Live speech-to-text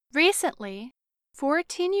Recently,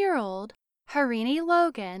 14-year-old Harini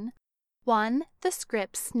Logan won the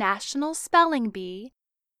Scripps National Spelling Bee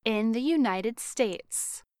in the United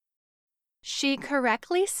States. She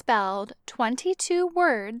correctly spelled 22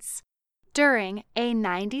 words during a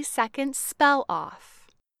 90-second spell-off.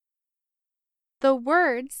 The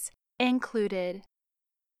words included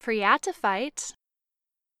phreatophyte,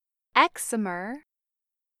 eczemer,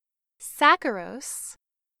 saccharose,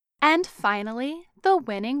 and finally the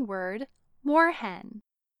winning word moorhen,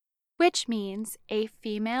 which means a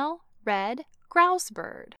female red grouse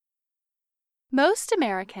bird. Most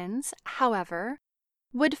Americans, however,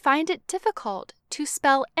 would find it difficult to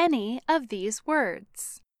spell any of these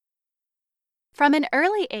words. From an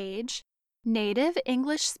early age, native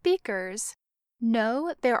English speakers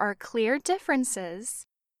know there are clear differences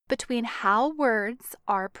between how words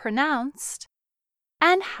are pronounced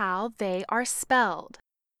and how they are spelled.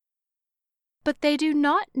 But they do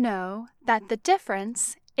not know that the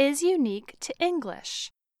difference is unique to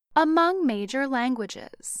English among major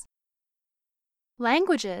languages.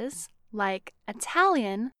 Languages like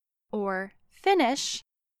Italian or Finnish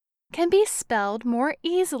can be spelled more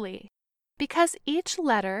easily because each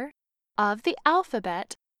letter of the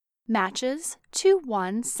alphabet matches to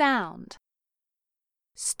one sound.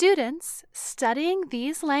 Students studying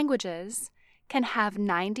these languages can have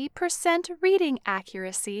 90% reading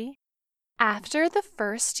accuracy after the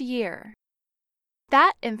first year.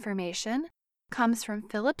 That information comes from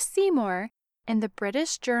Philip Seymour in the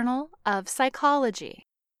British Journal of Psychology.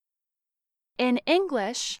 In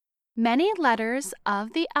English, many letters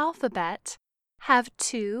of the alphabet have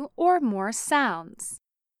 2 or more sounds.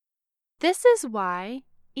 This is why,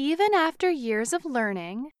 even after years of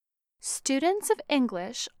learning, students of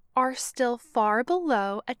English are still far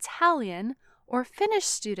below Italian or Finnish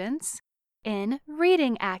students in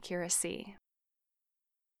reading accuracy.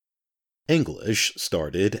 English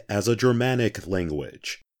started as a Germanic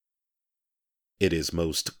language. It is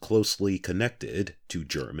most closely connected to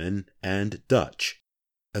German and Dutch,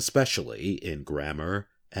 especially in grammar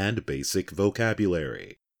and basic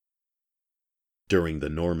vocabulary. During the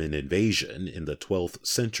Norman invasion in the 12th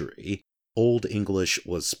century, Old English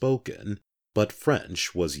was spoken, but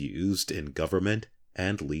French was used in government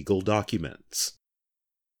and legal documents.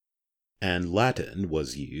 And Latin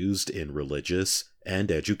was used in religious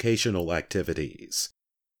and educational activities.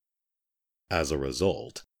 As a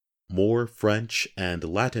result, more French and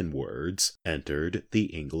Latin words entered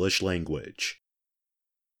the English language.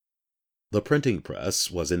 The printing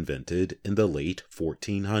press was invented in the late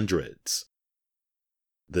 1400s.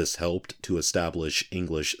 This helped to establish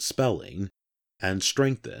English spelling and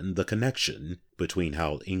strengthen the connection between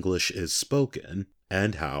how English is spoken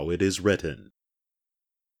and how it is written.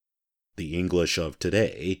 The English of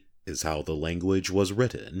today is how the language was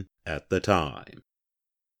written at the time.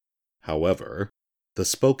 However, the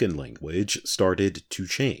spoken language started to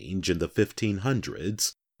change in the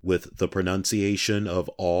 1500s with the pronunciation of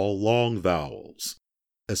all long vowels,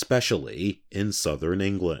 especially in southern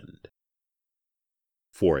England.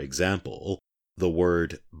 For example, the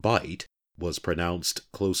word bite was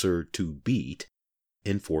pronounced closer to beat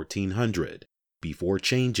in 1400, before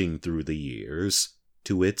changing through the years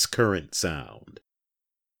to its current sound.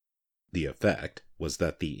 The effect was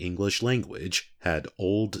that the English language had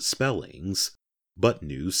old spellings, but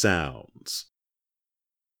new sounds.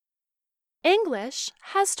 English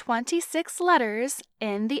has 26 letters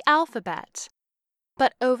in the alphabet,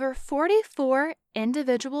 but over 44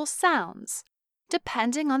 individual sounds,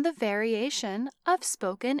 depending on the variation of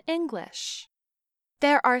spoken English.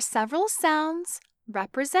 There are several sounds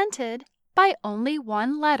represented by only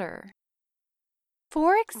one letter.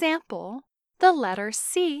 For example, the letter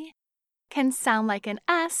C can sound like an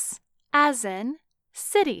S, as in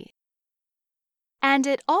city. And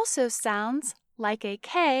it also sounds like a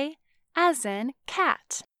K, as in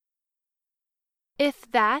cat. If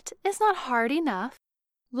that is not hard enough,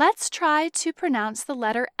 let's try to pronounce the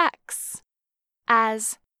letter X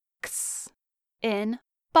as X in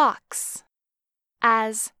box,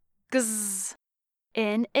 as Gz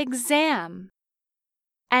in exam,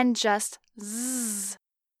 and just Z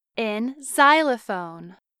in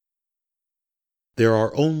xylophone. There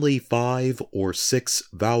are only 5 or 6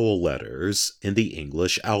 vowel letters in the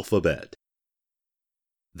English alphabet.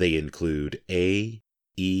 They include A,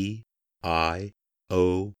 E, I,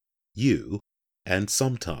 O, U, and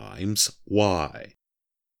sometimes Y.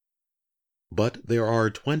 But there are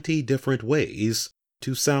 20 different ways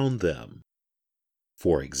to sound them.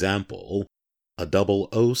 For example, a double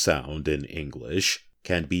O sound in English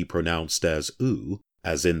can be pronounced as oo,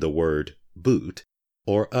 as in the word boot,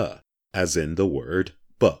 or as in the word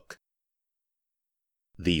book.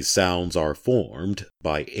 These sounds are formed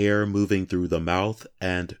by air moving through the mouth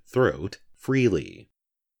and throat freely.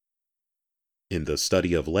 In the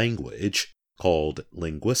study of language, called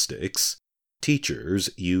linguistics,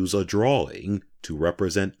 teachers use a drawing to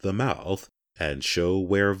represent the mouth and show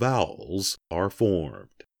where vowels are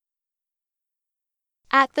formed.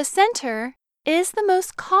 At the center is the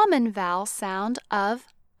most common vowel sound of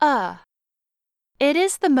It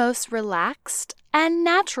is the most relaxed and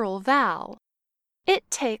natural vowel. It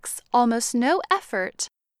takes almost no effort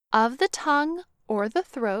of the tongue or the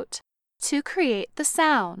throat to create the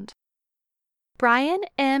sound. Brian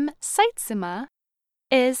M. Seitzema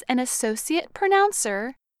is an associate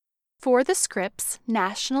pronouncer for the Scripps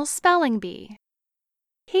National Spelling Bee.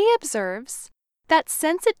 He observes that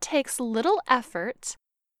since it takes little effort,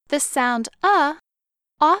 the sound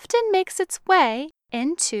often makes its way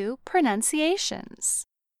into pronunciations.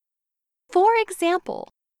 For example,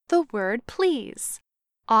 the word please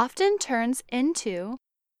often turns into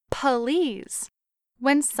please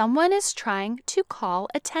when someone is trying to call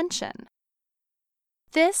attention.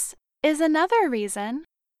 This is another reason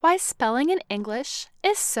why spelling in English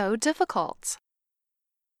is so difficult.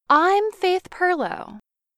 I'm Faith Perlow.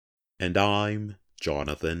 And I'm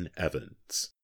Jonathan Evans.